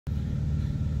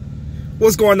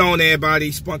What's going on,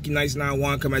 everybody? Spunky Nights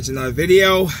 91 coming at you another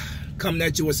video. Coming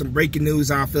at you with some breaking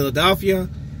news out of Philadelphia.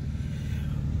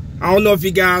 I don't know if you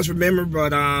guys remember,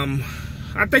 but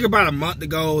I think about a month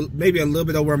ago, maybe a little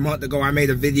bit over a month ago, I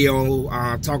made a video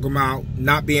talking about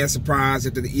not being surprised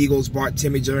if the Eagles brought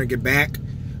Timmy Jernigan back.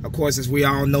 Of course, as we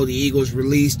all know, the Eagles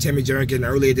released Timmy Jernigan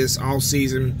earlier this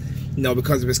offseason,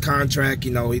 because of his contract.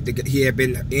 He had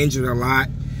been injured a lot.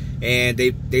 And they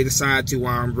decided to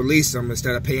release him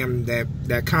instead of paying him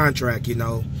that contract,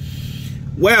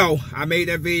 Well, I made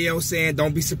that video saying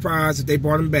don't be surprised if they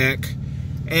brought him back.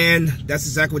 And that's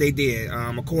exactly what they did.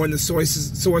 According to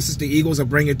sources, the Eagles are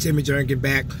bringing Timmy Jernigan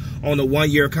back on a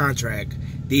one-year contract.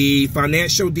 The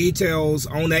financial details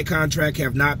on that contract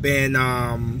have not been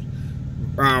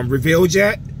revealed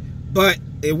yet. But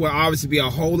it will obviously be a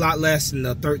whole lot less than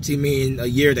the $13 million a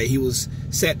year that he was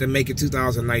set to make in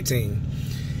 2019.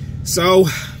 So,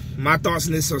 my thoughts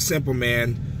on this are simple,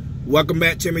 man. Welcome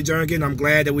back, Timmy Jernigan. I'm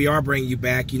glad that we are bringing you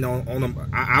back.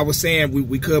 I was saying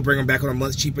we could bring him back on a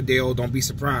much cheaper deal. Don't be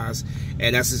surprised.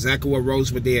 And that's exactly what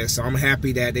Rosewood did. So I'm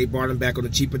happy that they brought him back on a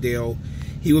cheaper deal.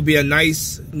 He would be a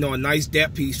nice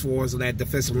depth piece for us on that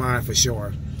defensive line for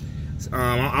sure.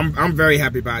 I'm very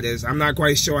happy about this. I'm not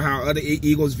quite sure how other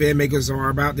Eagles fan makers are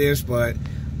about this, but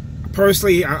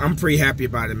personally, I'm pretty happy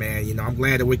about it, man. I'm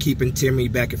glad that we're keeping Timmy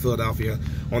back in Philadelphia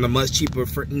on a much cheaper,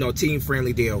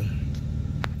 team-friendly deal.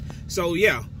 So,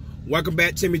 yeah, welcome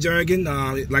back, Timmy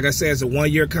Jernigan. Like I said, it's a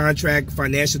one-year contract.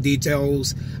 Financial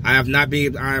details, I have not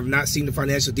seen the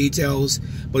financial details,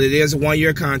 but it is a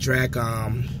one-year contract.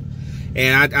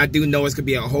 And I do know it's gonna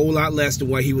be a whole lot less than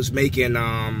what he was making,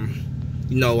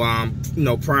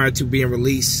 prior to being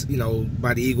released,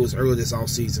 by the Eagles earlier this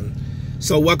offseason.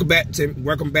 So welcome back,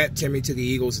 Timmy, to the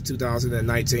Eagles in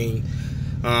 2019.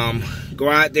 Go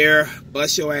out there,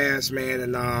 bust your ass,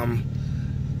 man, and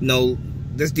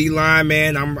this D-line,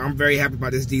 man, I'm very happy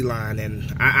about this D-line,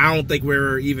 and I don't think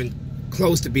we're even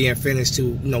close to being finished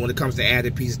when it comes to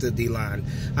adding pieces to the D-line.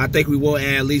 I think we will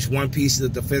add at least one piece to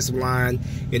the defensive line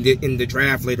in the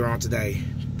draft later on today,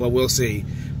 but we'll see.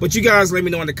 But you guys let me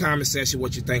know in the comment section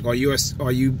what you think. Are you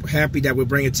happy that we're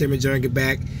bringing Timmy Jernigan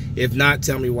back? If not,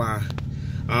 tell me why.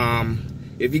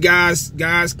 If you guys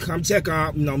come check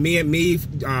out, me,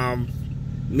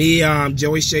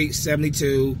 Joey Shake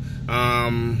 72,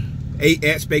 8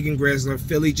 at Bacon Grizzler,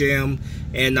 Philly Jim,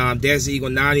 and Des Eagle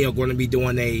 90 are going to be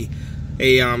doing a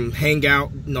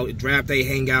hangout, draft day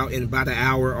hangout in about an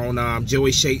hour on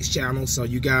Joey Shake's channel. So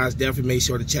you guys definitely make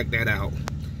sure to check that out.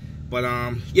 But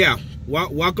yeah,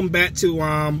 welcome back to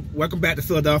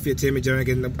Philadelphia, Timmy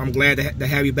Jernigan. I'm glad to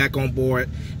have you back on board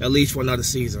at least for another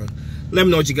season. Let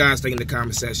me know what you guys think in the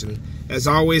comment section. As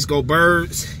always, go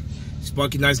Birds.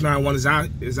 Spunky Nights 91 is out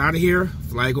of here.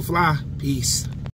 Flag will fly. Peace.